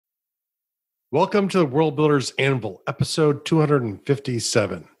Welcome to the World Builders Anvil, episode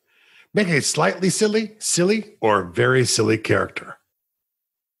 257. Make a slightly silly, or very silly character.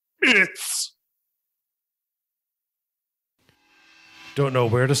 Don't know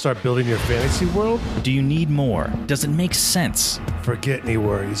where to start building your fantasy world? Do you need more? Does it make sense? Forget any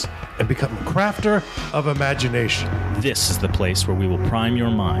worries and become a crafter of imagination. This is the place where we will prime your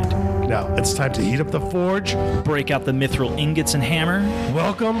mind. Now, it's time to heat up the forge. Break out the mithril ingots and hammer.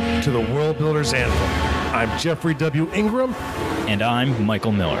 Welcome to the World Builders Anvil. I'm Jeffrey W. Ingram. And I'm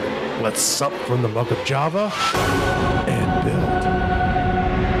Michael Miller. Let's sup from the muck of Java and build.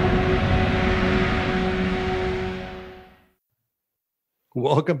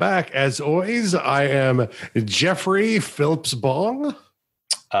 Welcome back. As always, I am Jeffery Phillips-Bong.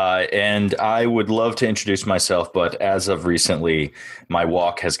 And I would love to introduce myself, but as of recently, my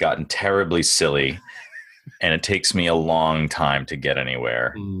walk has gotten terribly silly, and it takes me a long time to get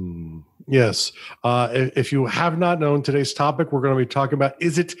anywhere. Yes. If you have not known today's topic, we're going to be talking about,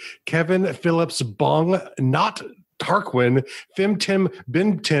 is it Kevin Phillips-Bong, not Tarquin, Fim Tim,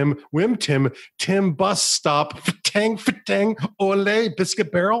 Bin Tim, Wim Tim, Tim Bus Stop, Fatang, Ole,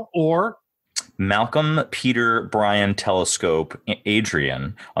 Biscuit Barrel, or Malcolm, Peter, Brian, Telescope,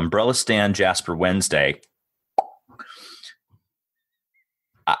 Adrian, Umbrella Stand, Jasper Wednesday.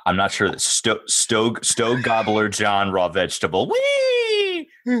 I'm not sure that Stogue Gobbler, John, Raw Vegetable, wee!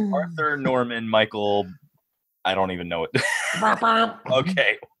 Arthur, Norman, Michael, I don't even know it.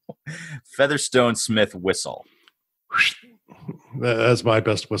 Okay. Featherstone, Smith, Whistle. That's my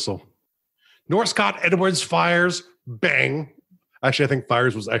best whistle. Northcott, Edwards, Fires, Bang. Actually, I think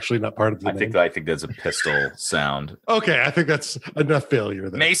Fires was actually not part of the name. I think that's a pistol sound. Okay, I think that's enough failure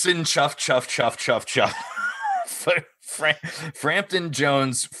there. Mason, Chuff. Frampton,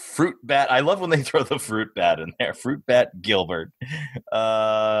 Jones, Fruit Bat. I love when they throw the Fruit Bat in there. Fruit Bat, Gilbert.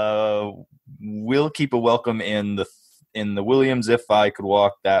 We'll keep a welcome in the Williams. If I could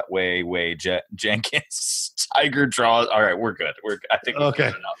walk that way, Jenkins. Tiger draws. All right, we're good. I think we're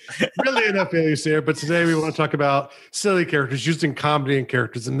okay. Good enough. Really enough failures here, but today we want to talk about silly characters using comedy and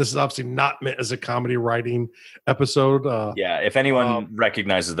characters, and this is obviously not meant as a comedy writing episode. If anyone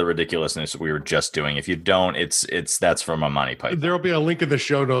recognizes the ridiculousness we were just doing, if you don't, that's from a Monty Python. There will be a link in the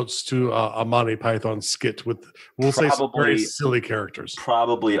show notes to a Monty Python skit with say some very silly characters.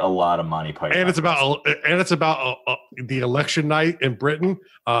 Probably a lot of Monty Python, and it's about the election night in Britain,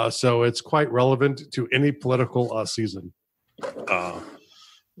 so it's quite relevant to any political season.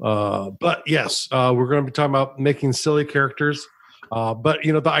 But yes, we're going to be talking about making silly characters. But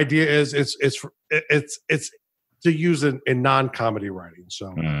the idea is it's to use in non-comedy writing.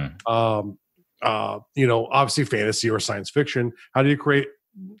 So, obviously fantasy or science fiction. How do you create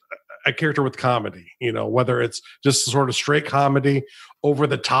a character with comedy? Whether it's just sort of straight comedy, over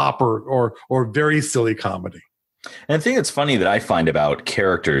the top, or very silly comedy. And the thing that's funny that I find about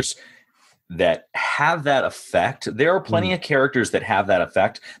characters that have that effect, there are plenty of characters that have that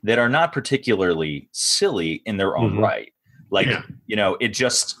effect that are not particularly silly in their own right. Like, it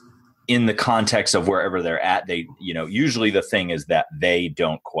just, in the context of wherever they're at, they, usually the thing is that they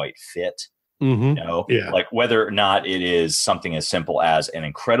don't quite fit. Like whether or not it is something as simple as an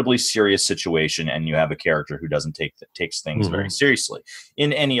incredibly serious situation and you have a character who takes things very seriously.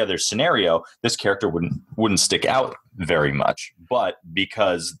 In any other scenario, this character wouldn't stick out very much, but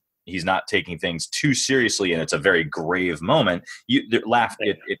because he's not taking things too seriously and it's a very grave moment,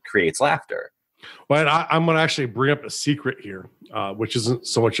 it creates laughter. Well, I'm going to actually bring up a secret here, which isn't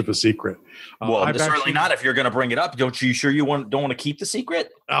so much of a secret. Certainly not if you're going to bring it up. Don't you don't want to keep the secret?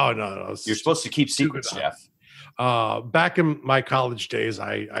 Oh, no. You're supposed to keep secrets, Jeff. Back in my college days,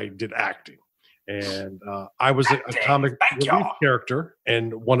 I did acting. And I was a comic relief character in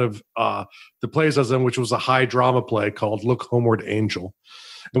one of the plays I was in, which was a high drama play called Look Homeward Angel.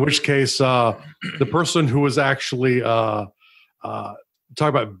 In which case, the person who was actually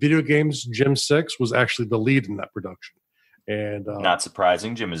talking about video games, Jim Six, was actually the lead in that production. And not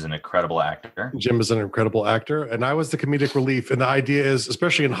surprising, Jim is an incredible actor. And I was the comedic relief. And the idea is,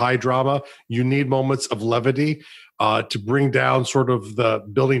 especially in high drama, you need moments of levity to bring down sort of the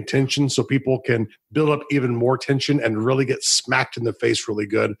building tension so people can build up even more tension and really get smacked in the face really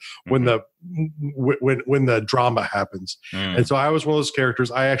good when the drama happens. And so I was one of those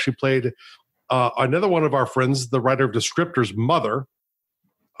characters. I actually played another one of our friends, the writer of Descriptor's mother.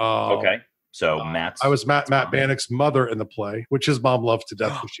 Okay. So I was Matt Bannock's mother in the play, which his mom loved to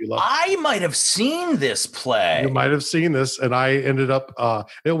death because she loved. I might have seen this play. You might have seen this, and I ended up.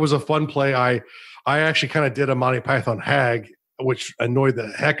 It was a fun play. I actually kind of did a Monty Python hag, which annoyed the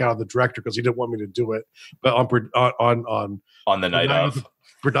heck out of the director because he didn't want me to do it. But on the night of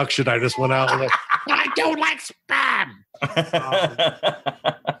production. I just went out and like, I don't like spam.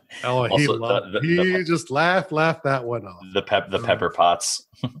 He just laughed that one off. The pepper pots.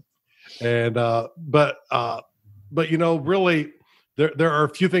 And but really there are a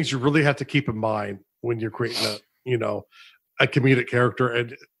few things you really have to keep in mind when you're creating a comedic character,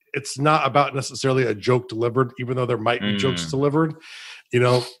 and it's not about necessarily a joke delivered, even though there might be jokes delivered.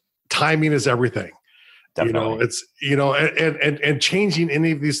 Timing is everything. Definitely. It's and changing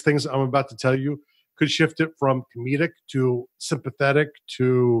any of these things I'm about to tell you could shift it from comedic to sympathetic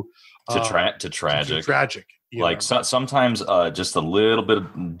to tragic. Sometimes just a little bit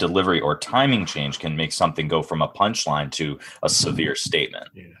of delivery or timing change can make something go from a punchline to a severe statement.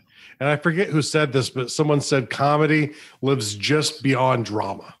 Yeah. And I forget who said this, but someone said comedy lives just beyond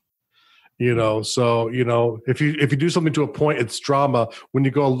drama. So if you do something to a point, it's drama. When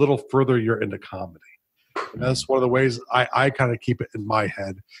you go a little further, you're into comedy. And that's one of the ways I kind of keep it in my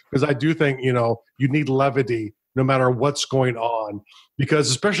head, because I do think you need levity no matter what's going on, because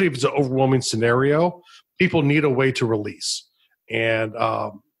especially if it's an overwhelming scenario, people need a way to release. And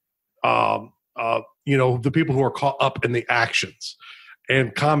the people who are caught up in the actions,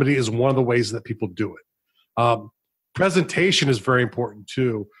 and comedy is one of the ways that people do it. Presentation is very important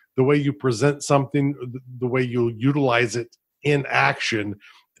too. The way you present something, the way you utilize it in action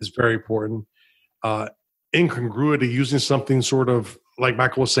is very important. Incongruity, using something sort of like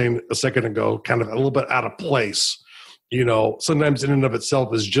Michael was saying a second ago, kind of a little bit out of place, sometimes in and of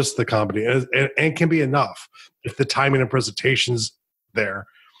itself is just the comedy and can be enough if the timing and presentation's there.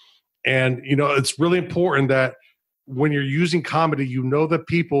 And, it's really important that when you're using comedy, the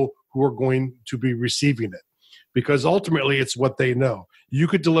people who are going to be receiving it, because ultimately it's what they know. You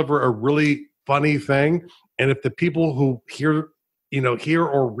could deliver a really funny thing, and if the people who hear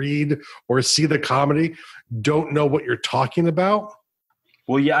or read or see the comedy don't know what you're talking about,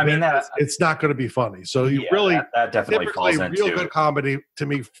 well, yeah, I mean it's not going to be funny. So that definitely falls into real good comedy. To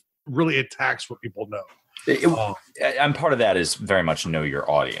me, really attacks what people know. And part of that is very much know your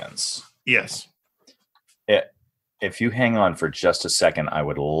audience. Yes. If you hang on for just a second, I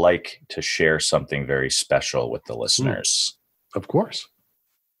would like to share something very special with the listeners. Of course.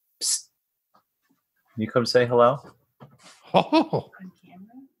 Psst. You come say hello. Oh.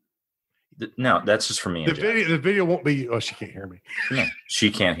 No, that's just for me. The video won't be. Oh, she can't hear me. No, she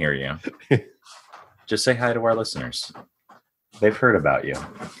can't hear you. Just say hi to our listeners. They've heard about you.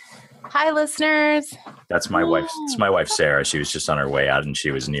 Hi, listeners. That's my wife. It's my wife, Sarah. She was just on her way out, and she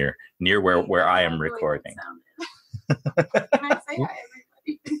was near where I am recording. Can I say hi,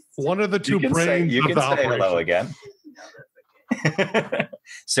 everybody? One of the two brains you of can the say operation. Hello again.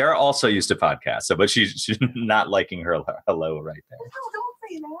 Sarah also used to podcast, but she's not liking her hello right there. No, don't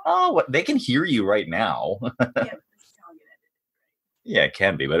say that. Oh, they can hear you right now. Yeah, it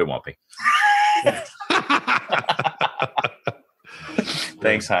can be, but it won't be.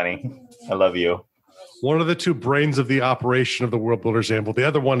 Thanks, honey. I love you. One of the two brains of the operation of the World Builders Anvil. The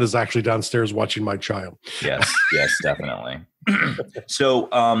other one is actually downstairs watching my child. Yes, definitely. So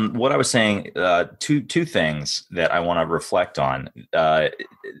what I was saying, two things that I want to reflect on.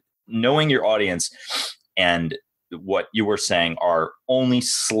 Knowing your audience and what you were saying are only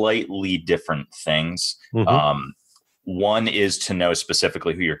slightly different things. Mm-hmm. One is to know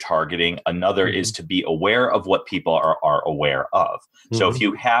specifically who you're targeting. Another is to be aware of what people are aware of. Mm-hmm. So if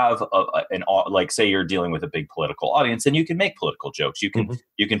you have like say you're dealing with a big political audience, then you can make political jokes. You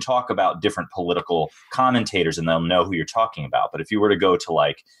can talk about different political commentators and they'll know who you're talking about. But if you were to go to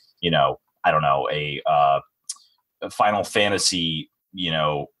like, I don't know, a Final Fantasy,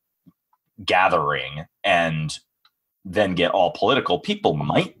 gathering and then get all political, people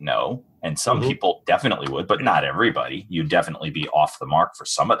might know. And some people definitely would, but not everybody. You'd definitely be off the mark for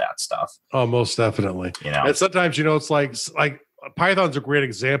some of that stuff. Oh, most definitely. And sometimes, it's like Python's a great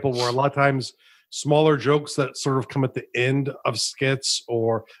example where a lot of times smaller jokes that sort of come at the end of skits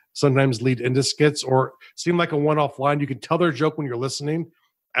or sometimes lead into skits or seem like a one-off line. You can tell their joke when you're listening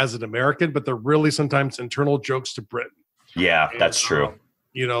as an American, but they're really sometimes internal jokes to Britain. Yeah, that's true.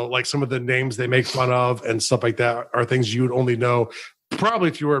 Like some of the names they make fun of and stuff like that are things you would only know probably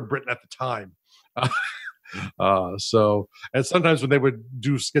if you were in Britain at the time. And sometimes when they would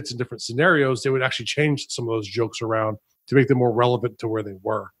do skits in different scenarios, they would actually change some of those jokes around to make them more relevant to where they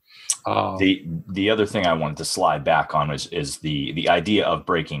were. The other thing I wanted to slide back on is the idea of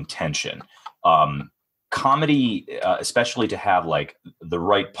breaking tension. Comedy, especially to have like the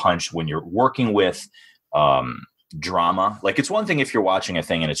right punch when you're working with drama. Like it's one thing if you're watching a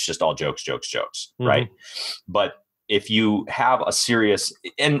thing and it's just all jokes, right? But if you have a serious,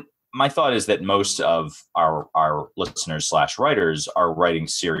 and my thought is that most of our listeners / writers are writing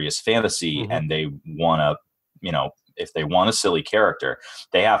serious fantasy, and they want to, if they want a silly character,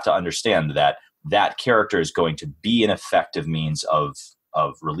 they have to understand that that character is going to be an effective means of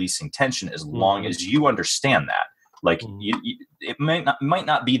releasing tension as long as you understand that. Like it might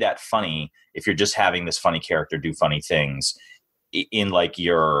not be that funny if you're just having this funny character do funny things in like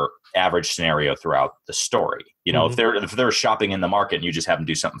your average scenario throughout the story. If they're shopping in the market and you just have them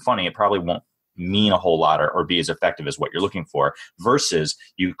do something funny, it probably won't mean a whole lot or be as effective as what you're looking for, versus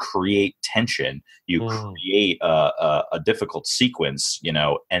you create tension, you create a difficult sequence,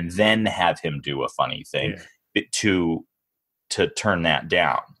 and then have him do a funny thing to turn that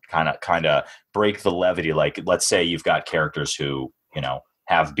down, kind of break the levity. Like, let's say you've got characters who,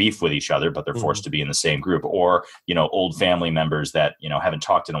 have beef with each other, but they're forced to be in the same group, or, old family members that, haven't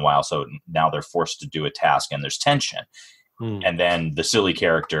talked in a while. So now they're forced to do a task and there's tension. And then the silly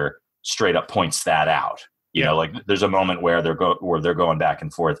character straight up points that out. Like there's a moment where they're going back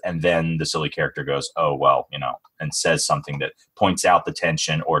and forth, and then the silly character goes, oh, well, and says something that points out the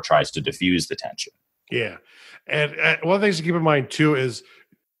tension or tries to diffuse the tension. Yeah. And one of the things to keep in mind too is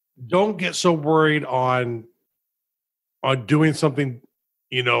don't get so worried on doing something,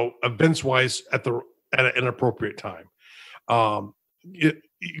 events wise at an appropriate time.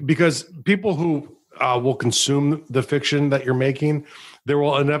 Because people who will consume the fiction that you're making, there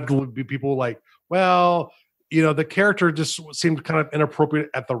will inevitably be people like, well, the character just seemed kind of inappropriate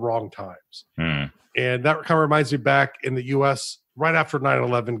at the wrong times. And that kind of reminds me back in the US right after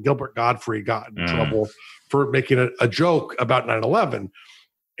 9/11, Gilbert Gottfried got in trouble for making a joke about 9/11.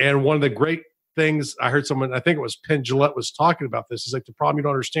 And one of the great things I heard someone, I think it was Penn Jillette, was talking about this. Is like, the problem you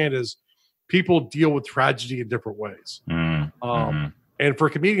don't understand is people deal with tragedy in different ways. And for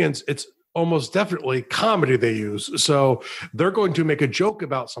comedians, it's almost definitely comedy they use. So they're going to make a joke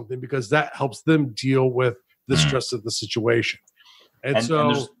about something because that helps them deal with the stress of the situation. And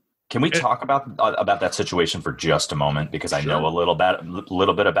so can we talk about that situation for just a moment? Because I know a little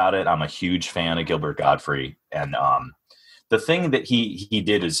bit about it. I'm a huge fan of Gilbert Gottfried. And the thing that he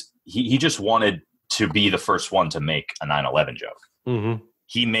did is he just wanted to be the first one to make a 9/11 joke.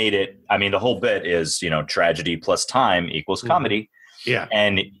 He made it. I mean, the whole bit is, tragedy plus time equals comedy. Yeah.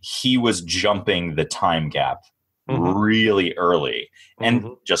 And he was jumping the time gap really early. And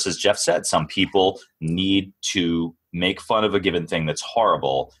just as Jeff said, some people need to make fun of a given thing that's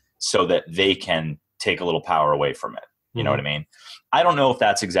horrible so that they can take a little power away from it. You know what I mean? I don't know if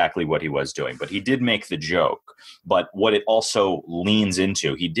that's exactly what he was doing, but he did make the joke. But what it also leans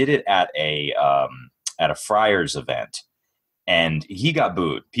into, he did it at a Friars event, and he got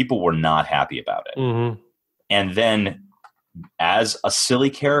booed. People were not happy about it. And then, as a silly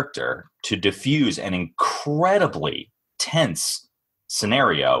character, to diffuse an incredibly tense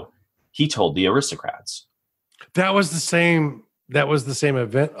scenario, he told the Aristocrats. That was the same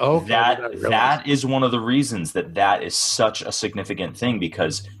event. Oh, that is one of the reasons that is such a significant thing,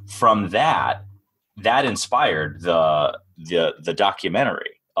 because from that inspired the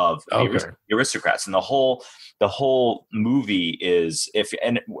documentary of the Aristocrats, and the whole movie is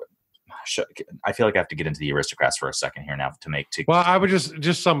I feel like I have to get into the Aristocrats for a second here now Well, I would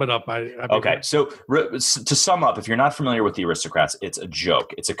just sum it up. Okay. So to sum up, if you're not familiar with the Aristocrats, it's a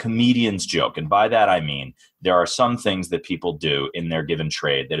joke. It's a comedian's joke. And by that, I mean, there are some things that people do in their given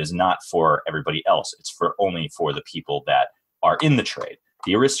trade that is not for everybody else. It's only for the people that are in the trade.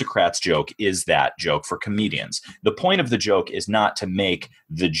 The Aristocrats joke is that joke for comedians. The point of the joke is not to make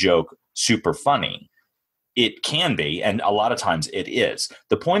the joke super funny. It can be, and a lot of times it is.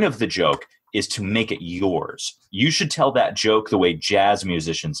 The point of the joke is to make it yours. You should tell that joke the way jazz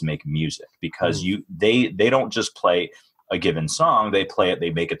musicians make music, because they don't just play a given song. They play it,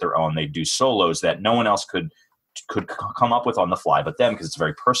 they make it their own. They do solos that no one else could come up with on the fly but them, because it's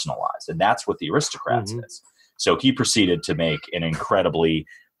very personalized. And that's what the Aristocrats is. So he proceeded to make an incredibly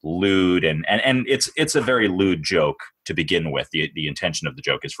lewd and it's a very lewd joke to begin with. The intention of the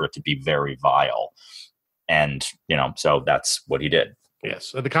joke is for it to be very vile. And, so that's what he did. Yes.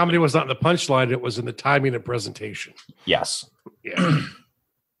 So the comedy was not in the punchline. It was in the timing and presentation. Yes. Yeah.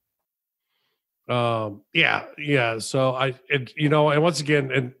 Yeah. So and once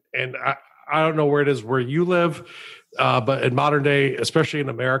again, and I don't know where it is where you live, but in modern day, especially in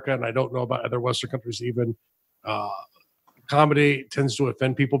America, and I don't know about other Western countries even, comedy tends to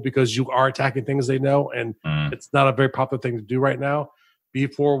offend people because you are attacking things they know, and it's not a very popular thing to do right now. Be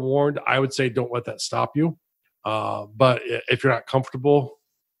forewarned. I would say don't let that stop you. But if you're not comfortable,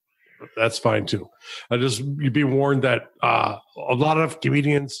 that's fine too. You'd be warned that a lot of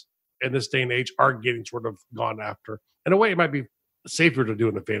comedians in this day and age are getting sort of gone after. In a way, it might be safer to do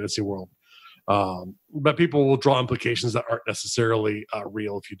in a fantasy world. But people will draw implications that aren't necessarily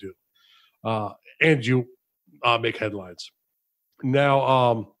real if you do. And you make headlines.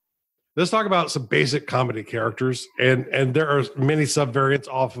 Now, let's talk about some basic comedy characters. And there are many subvariants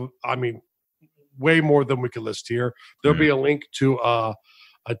off of, way more than we could list here. There'll be a link to a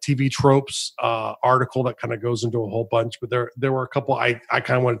TV tropes article that kind of goes into a whole bunch. But there were a couple I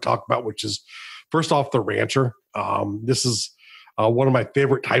kind of want to talk about, which is first off, the ranter. This is one of my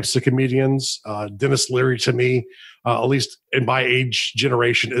favorite types of comedians. Dennis Leary, to me, at least in my age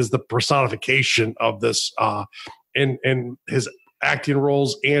generation, is the personification of this in his acting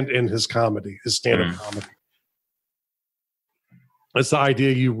roles and in his comedy, his stand-up comedy. It's the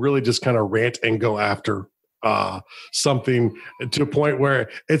idea you really just kind of rant and go after something to a point where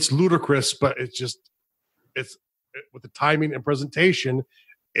it's ludicrous, but it's with the timing and presentation,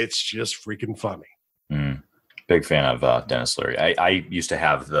 it's just freaking funny. Big fan of Dennis Leary. I used to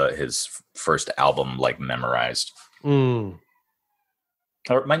have his first album like memorized. Or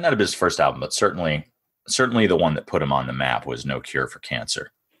it might not have been his first album, but certainly the one that put him on the map was No Cure for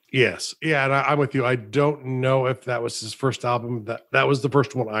Cancer. Yes. Yeah, and I'm with you. I don't know if that was his first album. That was the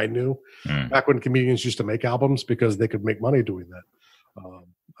first one I knew back when comedians used to make albums because they could make money doing that.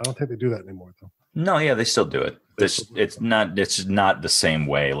 I don't think they do that anymore, though. No, yeah, they still do it. It's not the same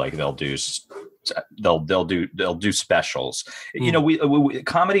way. Like they'll do specials. You know, we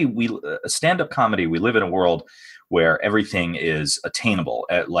comedy, stand-up comedy. We live in a world where everything is attainable.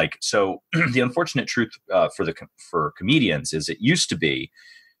 So, the unfortunate truth for comedians is it used to be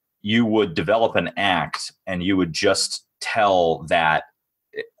you would develop an act and you would just tell that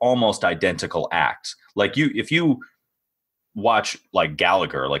almost identical act. Like if you watch like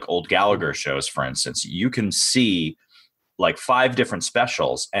Gallagher, like old Gallagher shows, for instance, you can see like 5 different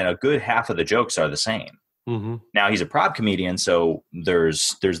specials and a good half of the jokes are the same. Now he's a prop comedian, so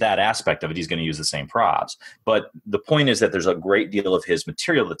there's that aspect of it. He's going to use the same props. But the point is that there's a great deal of his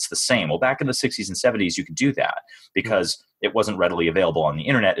material that's the same. Well, back in the 60s and 70s, you could do that because it wasn't readily available on the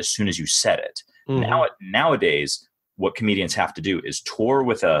internet as soon as you said it. Nowadays, what comedians have to do is tour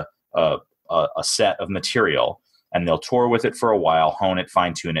with a set of material, and they'll tour with it for a while, hone it,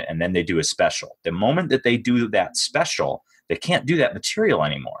 fine tune it, and then they do a special. The moment that they do that special, they can't do that material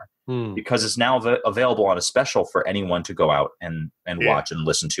anymore. Because it's now available on a special for anyone to go out and watch and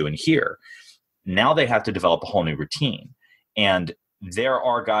listen to and hear. Now they have to develop a whole new routine. And there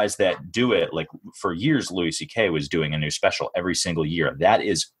are guys that do it. Like for years, Louis C.K. was doing a new special every single year. That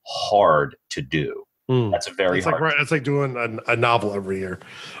is hard to do. That's very hard. It's like doing a novel every year.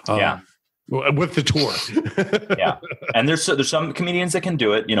 With the tour. Yeah. And there's some comedians that can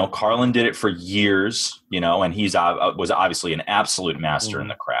do it. You know, Carlin did it for years, and he's was obviously an absolute master in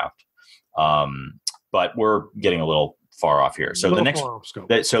the craft. But we're getting a little far off here. So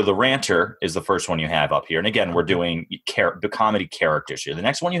the ranter is the first one you have up here. And again, we're doing the comedy characters here. The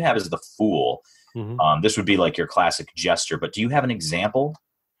next one you have is the fool. This would be like your classic jester, but do you have an example?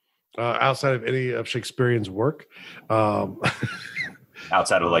 Outside of any of Shakespearean's work?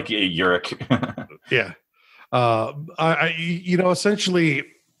 Outside of like Uric. Yeah. Essentially,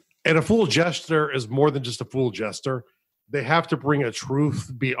 and a fool jester is more than just a fool jester. They have to bring a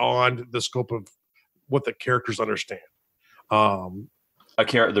truth beyond the scope of what the characters understand. The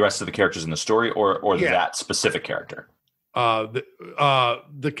rest of the characters in the story or that specific character? The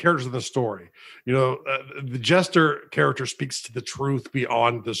characters in the story. The jester character speaks to the truth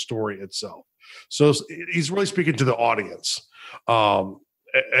beyond the story itself. So he's really speaking to the audience. But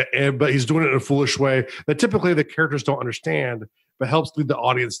he's doing it in a foolish way that typically the characters don't understand, but helps lead the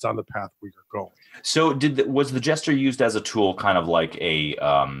audience down the path we are going. So was the jester used as a tool, kind of like a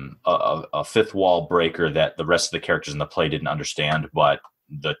fifth wall breaker that the rest of the characters in the play didn't understand, but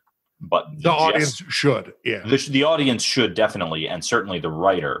the audience should, yeah. The audience should definitely, and certainly the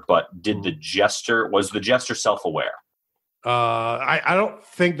writer. But was the jester self-aware? I don't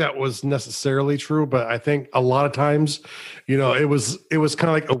think that was necessarily true, but I think a lot of times, it was kind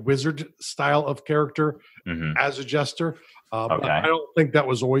of like a wizard style of character as a jester. But I don't think that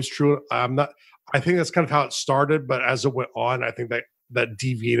was always true. I think that's kind of how it started, but as it went on, I think that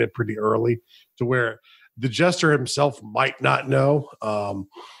deviated pretty early to where the jester himself might not know,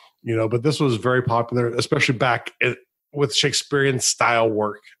 but this was very popular, especially back with Shakespearean style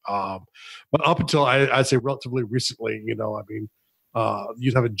work. But up until I'd say relatively recently, you'd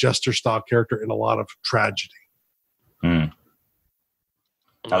have a jester style character in a lot of tragedy.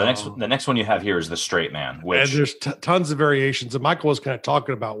 Now the next one you have here is the straight man, and there's tons of variations. And Michael was kind of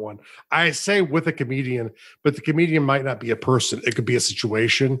talking about one. I say with a comedian, but the comedian might not be a person. It could be a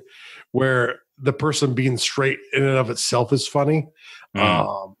situation where the person being straight in and of itself is funny.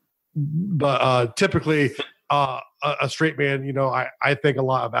 But typically, a straight man, I think a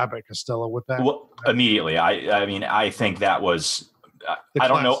lot of Abbott Costello with that. Well, immediately, I mean, I think that was. I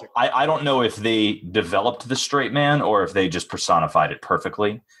don't know. I don't know if they developed the straight man or if they just personified it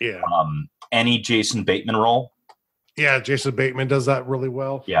perfectly. Yeah. Any Jason Bateman role. Yeah, Jason Bateman does that really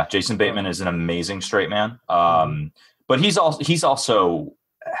well. Yeah, Jason Bateman is an amazing straight man. But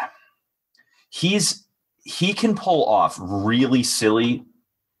he can pull off really silly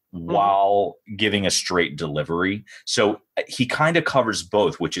while giving a straight delivery. So he kind of covers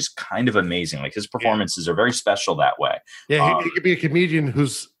both, which is kind of amazing. Like his performances are very special that way. Yeah, he could be a comedian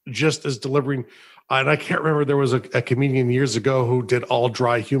who's just as delivering. And I can't remember, there was a comedian years ago who did all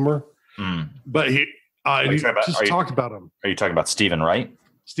dry humor. But he talked about him. Are you talking about Stephen Wright?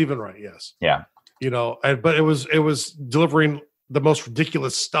 Stephen Wright, yes. Yeah. But it was delivering the most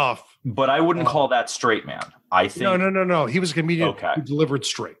ridiculous stuff. But I wouldn't call that straight man. I think no. He was a comedian who delivered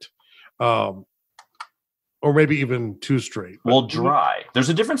straight, or maybe even too straight. Well, dry. There's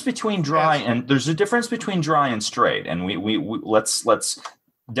a difference between dry and straight. And we let's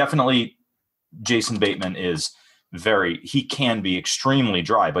definitely. Jason Bateman is he can be extremely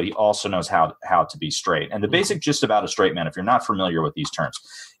dry, but he also knows how to be straight. And the basic gist about a straight man, if you're not familiar with these terms,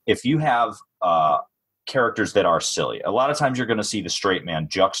 if you have characters that are silly, a lot of times you're going to see the straight man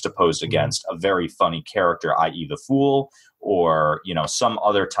juxtaposed against a very funny character, i.e. the fool, or some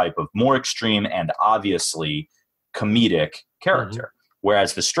other type of more extreme and obviously comedic character.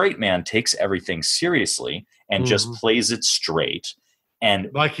 Whereas the straight man takes everything seriously and just plays it straight. And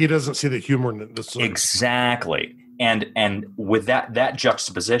like he doesn't see the humor in this. Exactly. And with that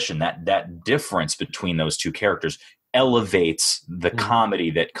juxtaposition, that difference between those two characters elevates the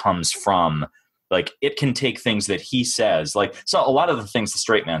comedy that comes from, like, it can take things that he says, like, so a lot of the things the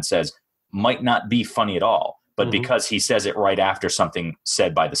straight man says might not be funny at all, but because he says it right after something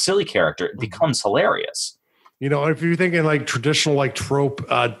said by the silly character, it becomes hilarious. If you're thinking like traditional, like trope,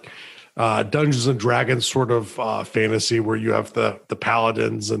 Dungeons and Dragons sort of fantasy where you have the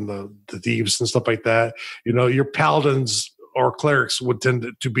paladins and the thieves and stuff like that, your paladins or clerics would tend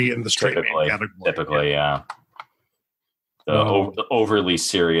to be in the straight man category. Typically, yeah. The overly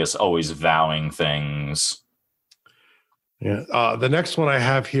serious, always vowing things. Yeah. The next one I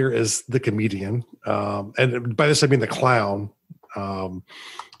have here is the comedian, and by this I mean the clown. And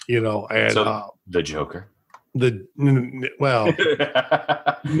so the Joker. No.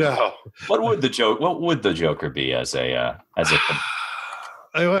 What would the Joker be as a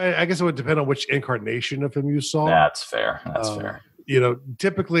I guess it would depend on which incarnation of him you saw. That's fair. Fair.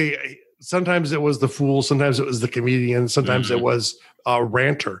 Typically sometimes it was the fool, sometimes it was the comedian, sometimes it was a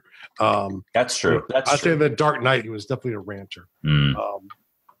ranter. That's true. I'd say the Dark Knight, he was definitely a ranter.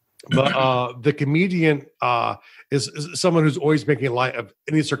 But the comedian is someone who's always making light of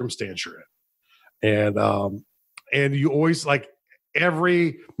any circumstance you're in. And you always, like,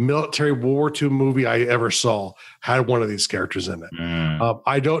 every military World War II movie I ever saw had one of these characters in it.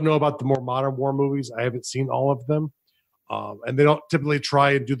 I don't know about the more modern war movies. I haven't seen all of them. And they don't typically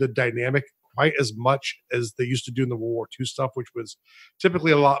try and do the dynamic quite as much as they used to do in the World War II stuff, which was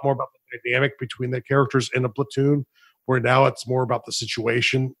typically a lot more about the dynamic between the characters in a platoon, where now it's more about the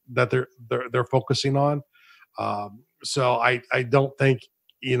situation that they're focusing on. So I don't think,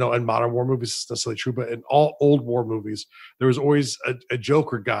 in modern war movies it's necessarily true, but in all old war movies, there was always a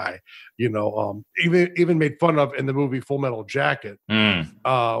Joker guy, even made fun of in the movie Full Metal Jacket,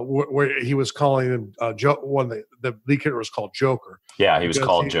 where he was calling him the lead character was called Joker. Yeah, he was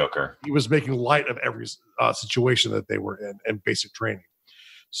called Joker. He was making light of every situation that they were in basic training.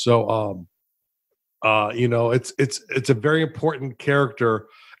 So, it's a very important character.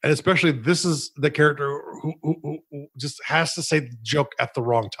 And especially this is the character who just has to say the joke at the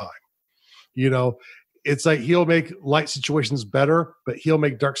wrong time. It's like he'll make light situations better, but he'll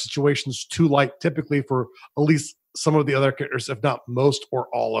make dark situations too light, typically for at least some of the other characters, if not most or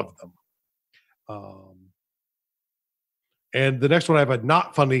all of them. And the next one, I have a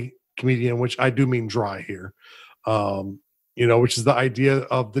not funny comedian, which I do mean dry here, which is the idea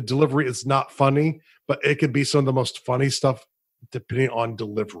of the delivery is not funny, but it could be some of the most funny stuff depending on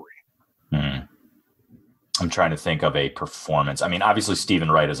delivery. I'm trying to think of a performance. I mean, obviously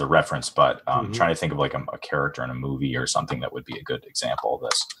Stephen Wright is a reference, but I'm trying to think of like a character in a movie or something that would be a good example of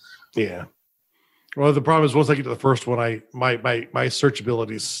this. Yeah. Well, the problem is once I get to the first one, my search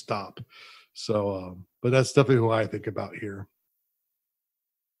abilities stop. So, but that's definitely who I think about here.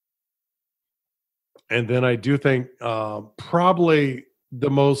 And then I do think probably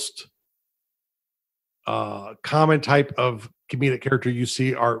the most common type of comedic character you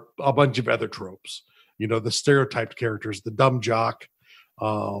see are a bunch of other tropes. The stereotyped characters, the dumb jock,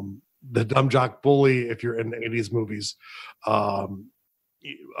 the dumb jock bully, if you're in the 80s movies, the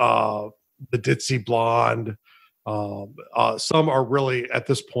ditzy blonde. Some are really at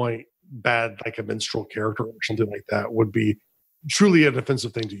this point bad, like a minstrel character or something like that would be truly an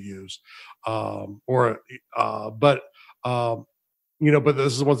offensive thing to use. But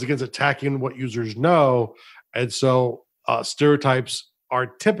this is once again attacking what users know. And so stereotypes are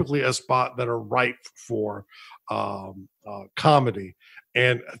typically a spot that are ripe for comedy.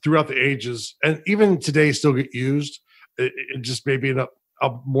 And throughout the ages, and even today still get used, it just maybe in a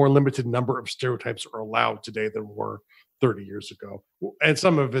more limited number of stereotypes are allowed today than were 30 years ago. And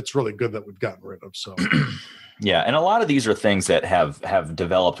some of it's really good that we've gotten rid of. So yeah, and a lot of these are things that have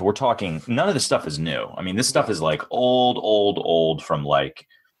developed. We're talking, none of this stuff is new. I mean, this stuff is like old from like,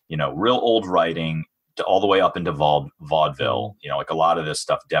 real old writing to all the way up into vaudeville. Like a lot of this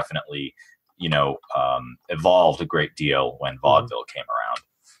stuff definitely, evolved a great deal when vaudeville came around.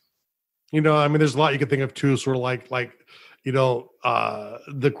 There's a lot you can think of too, sort of like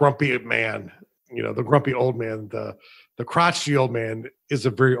the grumpy man, the grumpy old man, the crotchety old man is a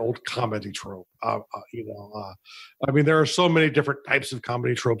very old comedy trope. There are so many different types of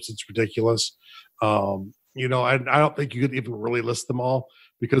comedy tropes. It's ridiculous. And I don't think you could even really list them all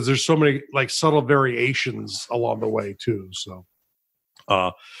because there's so many like subtle variations along the way too. So,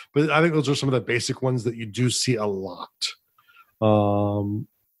 but I think those are some of the basic ones that you do see a lot.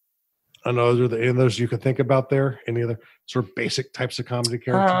 I know any of those you can think about there. Any other sort of basic types of comedy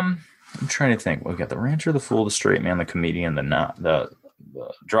characters? I'm trying to think. We've got the rancher, the fool, the straight man, the comedian, the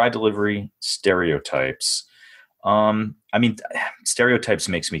dry delivery, stereotypes. Stereotypes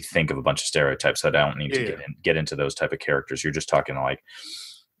makes me think of a bunch of stereotypes. I don't need to get into those type of characters. You're just talking like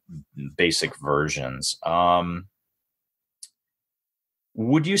basic versions.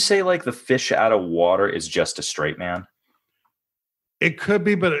 Would you say like the fish out of water is just a straight man? It could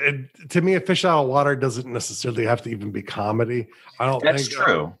be, but to me, a fish out of water doesn't necessarily have to even be comedy. I don't think that's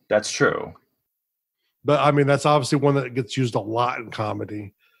true. That's true. But that's obviously one that gets used a lot in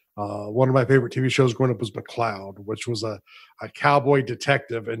comedy. One of my favorite TV shows growing up was McCloud, which was a cowboy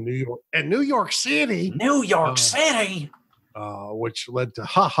detective in New York City. Which led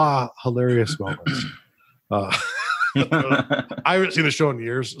to hilarious moments. I haven't seen the show in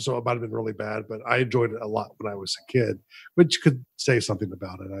years, so it might have been really bad, but I enjoyed it a lot when I was a kid, which could say something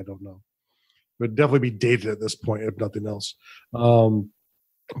about it. I don't know. It would definitely be dated at this point, if nothing else.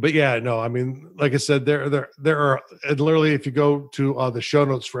 But yeah, no, like I said, there are, and literally, if you go to the show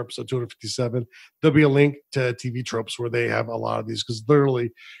notes for episode 257, there'll be a link to TV tropes where they have a lot of these, because literally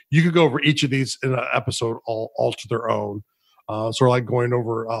you could go over each of these in an episode all to their own. Sort of like going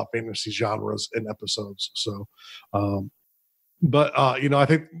over fantasy genres in episodes. So, I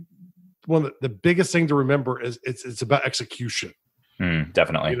think one of the biggest thing to remember is it's about execution.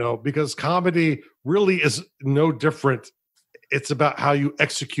 Definitely. Because comedy really is no different. It's about how you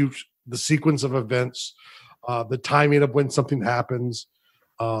execute the sequence of events, the timing of when something happens.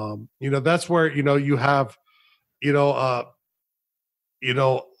 That's where, you have,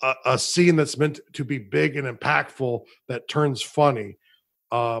 a scene that's meant to be big and impactful that turns funny,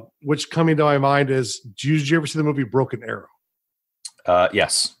 which coming to my mind is, did you ever see the movie Broken Arrow?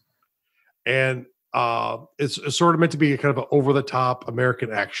 Yes. And it's sort of meant to be a kind of an over-the-top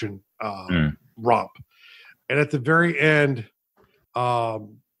American action romp. And at the very end,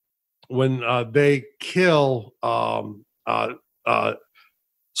 when they kill,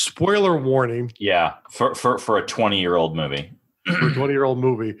 spoiler warning. Yeah, for a 20-year-old movie. For a 20-year-old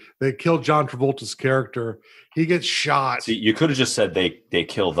movie, they kill John Travolta's character. He gets shot. See, you could have just said they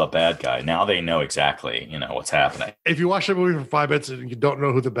kill the bad guy. Now they know exactly, what's happening. If you watch the movie for 5 minutes and you don't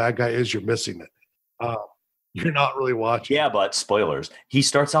know who the bad guy is, you're missing it. You're not really watching. Yeah, but spoilers. He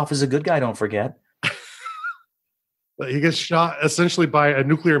starts off as a good guy, don't forget. But he gets shot essentially by a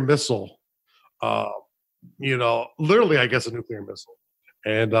nuclear missile. Literally, I guess, a nuclear missile.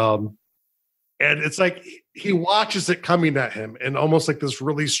 And it's like he watches it coming at him, and almost like this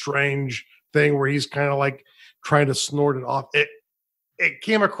really strange thing where he's kind of like trying to snort it off. It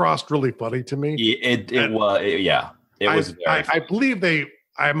came across really funny to me. It was. I believe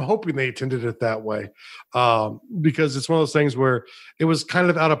I'm hoping they intended it that way, because it's one of those things where it was kind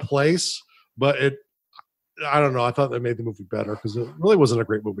of out of place, but I don't know. I thought that made the movie better because it really wasn't a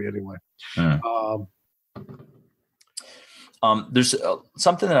great movie anyway. There's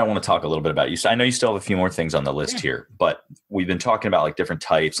something that I want to talk a little bit about. I know you still have a few more things on the list here, but we've been talking about like different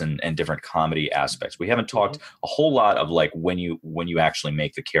types and different comedy aspects. We haven't talked a whole lot of like when you actually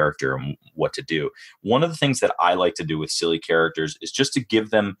make the character and what to do. One of the things that I like to do with silly characters is just to give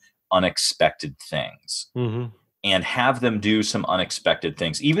them unexpected things and have them do some unexpected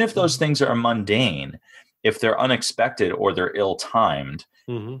things, even if those things are mundane. If they're unexpected or they're ill-timed,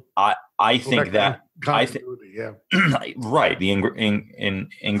 I think that right. The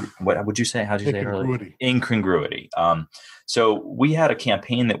what would you say? How did you say it earlier? Incongruity. So we had a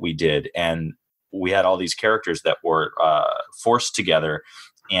campaign that we did, and we had all these characters that were forced together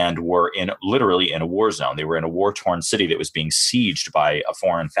and were literally in a war zone. They were in a war-torn city that was being sieged by a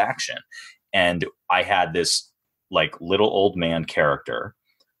foreign faction. And I had this like little old man character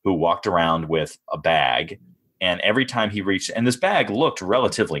who walked around with a bag, and every time he reached, and this bag looked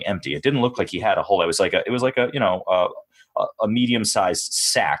relatively empty. It didn't look like he had a hole. It was like a medium-sized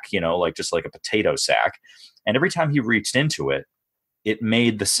sack, like just like a potato sack. And every time he reached into it, it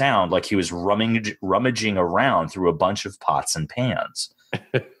made the sound like he was rummaging around through a bunch of pots and pans.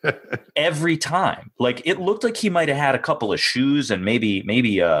 Every time, like it looked like he might have had a couple of shoes and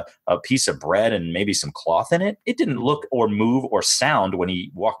maybe a piece of bread and maybe some cloth in it. It didn't look or move or sound when he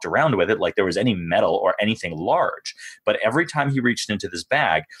walked around with it like there was any metal or anything large. But every time he reached into this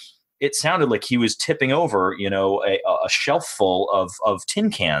bag, it sounded like he was tipping over, a shelf full of tin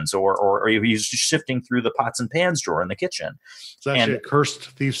cans, or he was just shifting through the pots and pans drawer in the kitchen. It's actually a cursed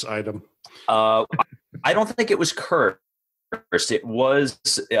thief's item. I don't think it was cursed. It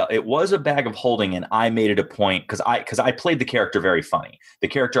was a bag of holding, and I made it a point because I played the character very funny. The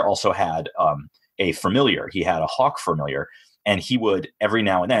character also had a familiar. He had a hawk familiar, and he would every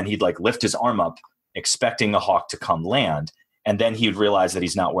now and then he'd like lift his arm up, expecting the hawk to come land, and then he'd realize that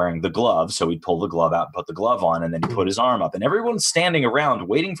he's not wearing the glove, so he'd pull the glove out, put the glove on, and then he'd put his arm up, and everyone's standing around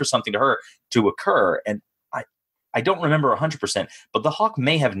waiting for something to occur. And I don't remember 100%, but the hawk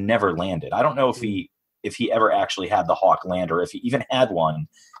may have never landed. I don't know if he ever actually had the hawk land, or if he even had one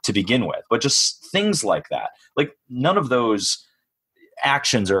to begin with, but just things like that. Like none of those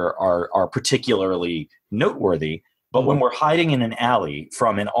actions are particularly noteworthy, but when we're hiding in an alley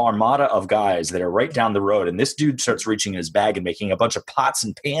from an armada of guys that are right down the road, and this dude starts reaching in his bag and making a bunch of pots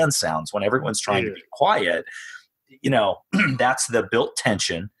and pan sounds when everyone's trying to be quiet, that's the built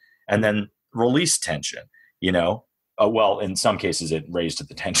tension and then release tension, well, in some cases it raised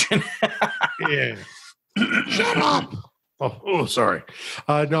the tension. Yeah. Shut up. Oh, sorry.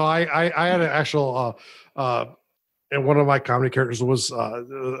 No, I had an actual, and one of my comedy characters was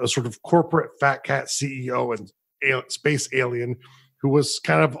a sort of corporate fat cat CEO and space alien who was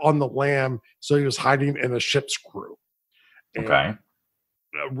kind of on the lam. So he was hiding in a ship's crew. And okay.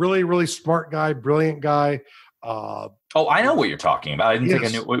 A really, really smart guy, brilliant guy. I know what you're talking about. I didn't think I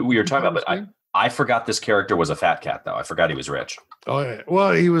knew what we were talking about, but I forgot this character was a fat cat, though. I forgot he was rich. Oh, yeah.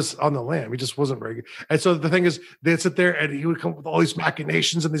 Well, he was on the lam. He just wasn't very good. And so the thing is, they'd sit there and he would come up with all these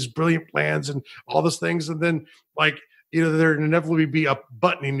machinations and these brilliant plans and all these things. And then, like, there'd inevitably be a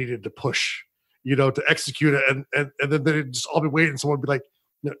button he needed to push, to execute it. And then they'd just all be waiting. Someone would be like,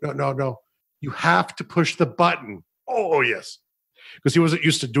 no. You have to push the button. Oh, yes. Because he wasn't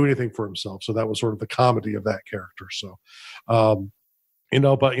used to doing anything for himself. So that was sort of the comedy of that character. So,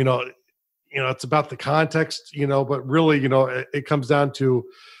 it's about the context, but really, it comes down to,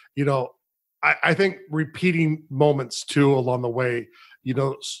 I think repeating moments too along the way,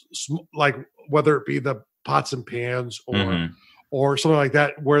 like whether it be the pots and pans or something like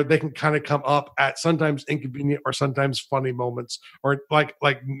that, where they can kind of come up at sometimes inconvenient or sometimes funny moments, or like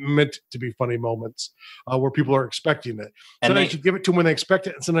meant to be funny moments, where people are expecting it. Sometimes you give it to them when they expect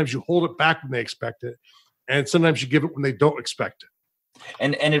it, and sometimes you hold it back when they expect it, and sometimes you give it when they don't expect it.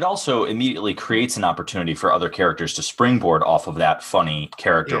 And it also immediately creates an opportunity for other characters to springboard off of that funny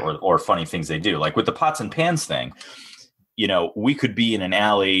character or funny things they do. Like with the pots and pans thing, we could be in an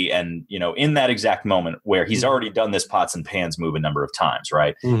alley and, in that exact moment where he's already done this pots and pans move a number of times,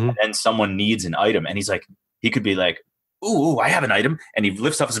 right? And then someone needs an item and he could be like, ooh, I have an item. And he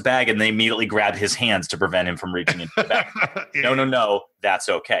lifts up his bag and they immediately grab his hands to prevent him from reaching into the bag. No, that's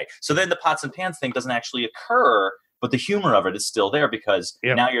okay. So then the pots and pans thing doesn't actually occur, but the humor of it is still there because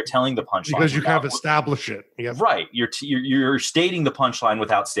now you're telling the punchline. Because you kind of establish it. Yep. Right. You're stating the punchline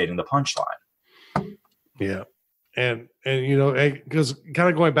without stating the punchline. Yeah. And because kind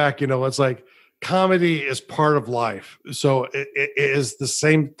of going back, it's like comedy is part of life. So it is the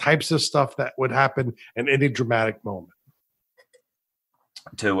same types of stuff that would happen in any dramatic moment.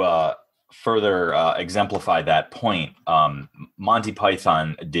 To further exemplify that point, Monty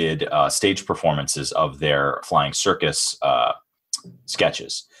Python did stage performances of their flying circus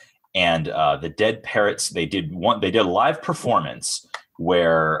sketches, and the Dead Parrots, they did a live performance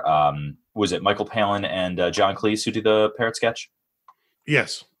where was it Michael Palin and John Cleese who did the parrot sketch?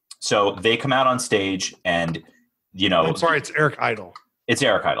 Yes. So they come out on stage, and I'm sorry, it's Eric Idle. It's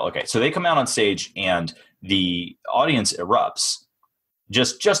Eric Idle. Okay, so they come out on stage, and the audience erupts.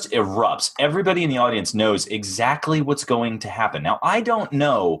 Just erupts. Everybody in the audience knows exactly what's going to happen. Now, I don't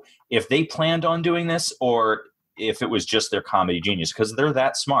know if they planned on doing this or if it was just their comedy genius, because they're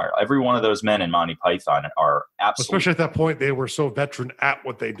that smart. Every one of those men in Monty Python are absolutely... Especially at that point, they were so veteran at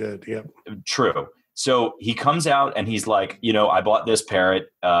what they did. Yeah, true. So he comes out and he's like, I bought this parrot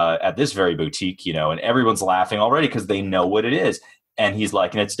at this very boutique, and everyone's laughing already because they know what it is. And he's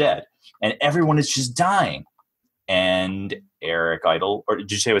like, and it's dead. And everyone is just dying. And Eric Idle, or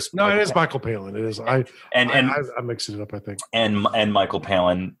did you say it was? No, it is Michael Palin. It is. I'm mixing it up, I think. And Michael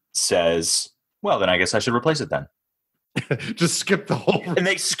Palin says, "Well, then I guess I should replace it then." Just skip the whole. And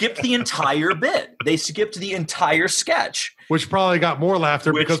they skipped the entire bit. They skipped the entire sketch, which probably got more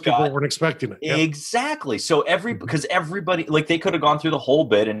laughter because people weren't expecting it. Yep. Exactly. So because everybody, like, they could have gone through the whole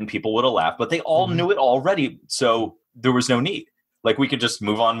bit and people would have laughed, but they all knew it already, so there was no need. Like, we could just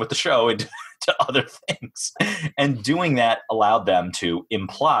move on with the show and to other things. And doing that allowed them to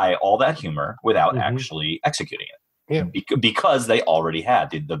imply all that humor without actually executing it. Yeah. Because they already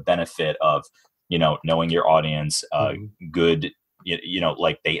had the benefit of, knowing your audience, good,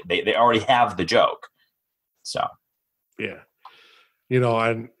 like they already have the joke. So. Yeah.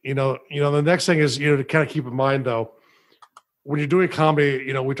 The next thing is, to kind of keep in mind, though, when you're doing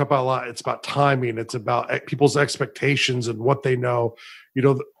comedy, we talk about a lot. It's about timing. It's about people's expectations and what they know.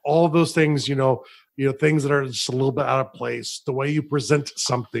 All of those things. Things that are just a little bit out of place. The way you present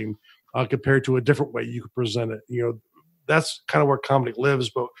something compared to a different way you could present it. That's kind of where comedy lives.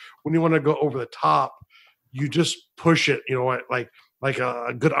 But when you want to go over the top, you just push it. Like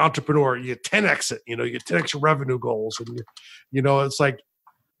a good entrepreneur, you 10x it. You 10x your revenue goals, and it's like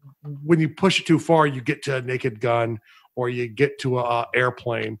when you push it too far, you get to a Naked Gun. Or you get to an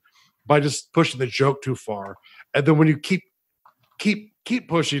airplane by just pushing the joke too far, and then when you keep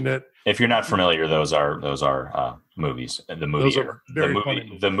pushing it. If you're not familiar, those are movies. The movie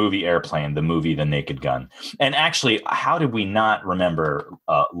Airplane, the movie The Naked Gun, and actually, how did we not remember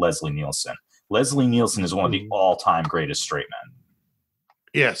Leslie Nielsen? Leslie Nielsen is one of the all-time greatest straight men.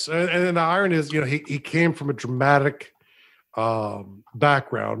 Yes, and then the irony is, he came from a dramatic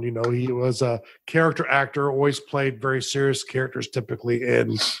background. He was a character actor, always played very serious characters, typically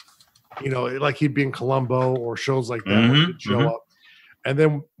in like he'd be in Columbo or shows like that where he'd show up. And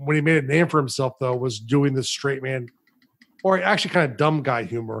then when he made a name for himself, though, was doing this straight man, or actually kind of dumb guy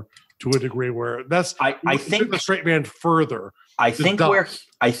humor to a degree where I think the straight man further. I think where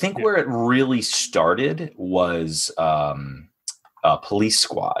it really started was Police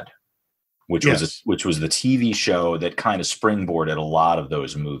Squad. Which was the TV show that kind of springboarded a lot of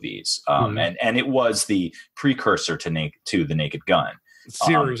those movies, and it was the precursor to the Naked Gun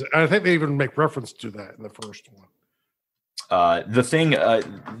series. I think they even make reference to that in the first one.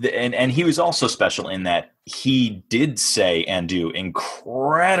 And he was also special in that he did say and do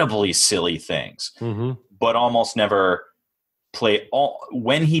incredibly silly things, but almost never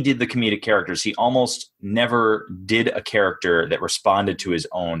when he did the comedic characters, he almost never did a character that responded to his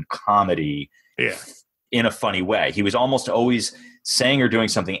own comedy in a funny way. He was almost always saying or doing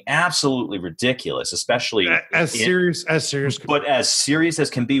something absolutely ridiculous, especially as serious but as serious as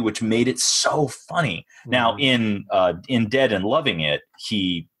can be, which made it so funny. Now in Dead and Loving It,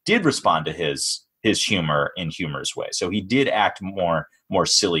 he did respond to his humor in humorous way. So he did act more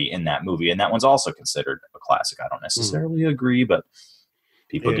silly in that movie, and that one's also considered a classic. I don't necessarily agree, but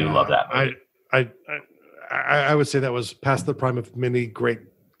people do love that movie. I would say that was past the prime of many great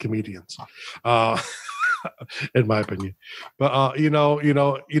comedians, in my opinion. But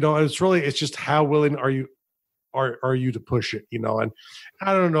it's just how willing are you to push it, and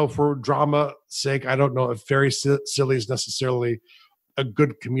I don't know, for drama sake, I don't know if very silly is necessarily a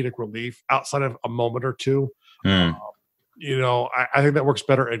good comedic relief outside of a moment or two. I think that works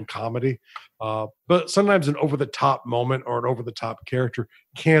better in comedy. But sometimes an over-the-top moment or an over-the-top character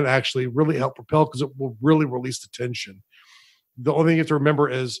can actually really help propel, because it will really release the tension. The only thing you have to remember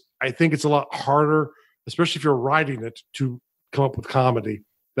is I think it's a lot harder, especially if you're writing it, to come up with comedy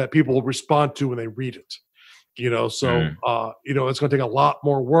that people will respond to when they read it. It's going to take a lot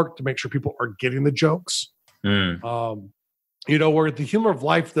more work to make sure people are getting the jokes. Where the humor of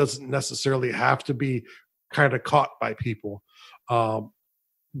life doesn't necessarily have to be kind of caught by people.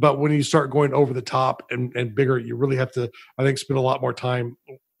 but when you start going over the top and bigger, you really have to, I think, spend a lot more time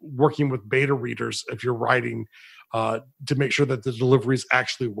working with beta readers if you're writing to make sure that the delivery is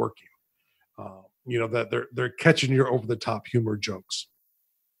actually working. That they're catching your over the top humor jokes.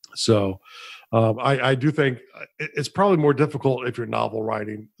 So I do think it's probably more difficult if you're novel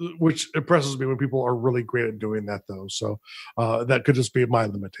writing, which impresses me when people are really great at doing that, though. So that could just be my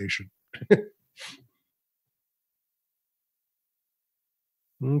limitation.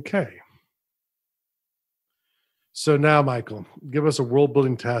 Okay. So now, Michael, give us a world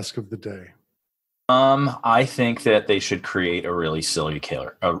building task of the day. I think that they should create a really silly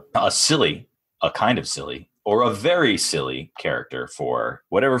killer, a kind of silly, or a very silly character for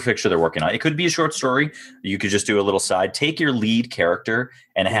whatever fiction they're working on. It could be a short story. You could just do a little side. Take your lead character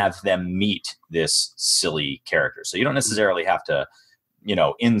and have them meet this silly character. So you don't necessarily have to,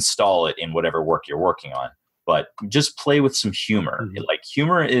 install it in whatever work you're working on, but just play with some humor. Mm-hmm. Like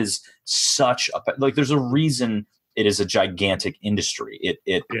humor is there's a reason it is a gigantic industry.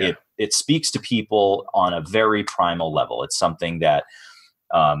 It speaks to people on a very primal level. It's something that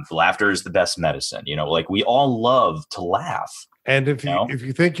laughter is the best medicine. We all love to laugh. And if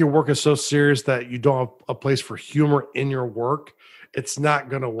you think your work is so serious that you don't have a place for humor in your work, it's not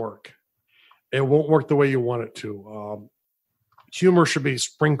going to work. It won't work the way you want it to. Humor should be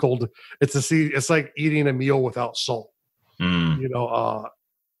sprinkled. It's like eating a meal without salt.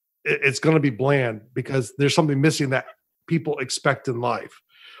 It's going to be bland because there's something missing that people expect in life.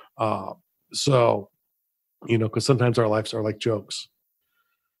 Because sometimes our lives are like jokes.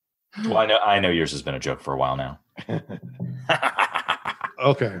 Well, I know yours has been a joke for a while now.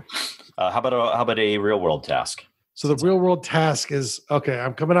 Okay. How about a real world task? So the real world task is, okay,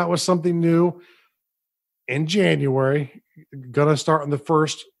 I'm coming out with something new in January. Gonna start on the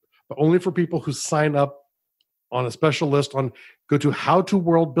 1st, but only for people who sign up on a special list go to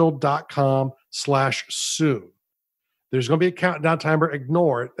howtoworldbuild.com/soon. There's going to be a countdown timer.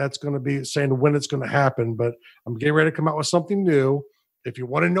 Ignore it. That's going to be saying when it's going to happen, but I'm getting ready to come out with something new. If you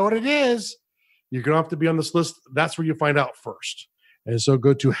want to know what it is, you're going to have to be on this list. That's where you find out first. And so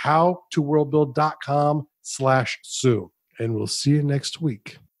go to howtoworldbuild.com/soon. And we'll see you next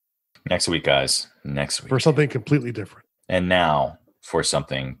week. Next week, guys. Next week. For something completely different. And now for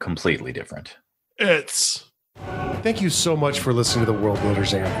something completely different. Thank you so much for listening to the World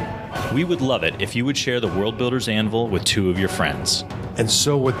Builders Anvil. We would love it if you would share the World Builders Anvil with 2 of your friends. And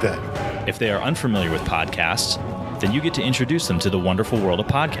so would they. If they are unfamiliar with podcasts, then you get to introduce them to the wonderful world of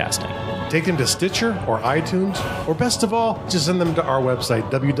podcasting. Take them to Stitcher or iTunes, or best of all, just send them to our website,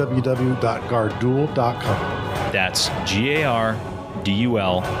 www.gardul.com. That's GARDUL.com.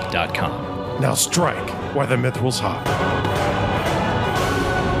 Now strike while the mithril's hot.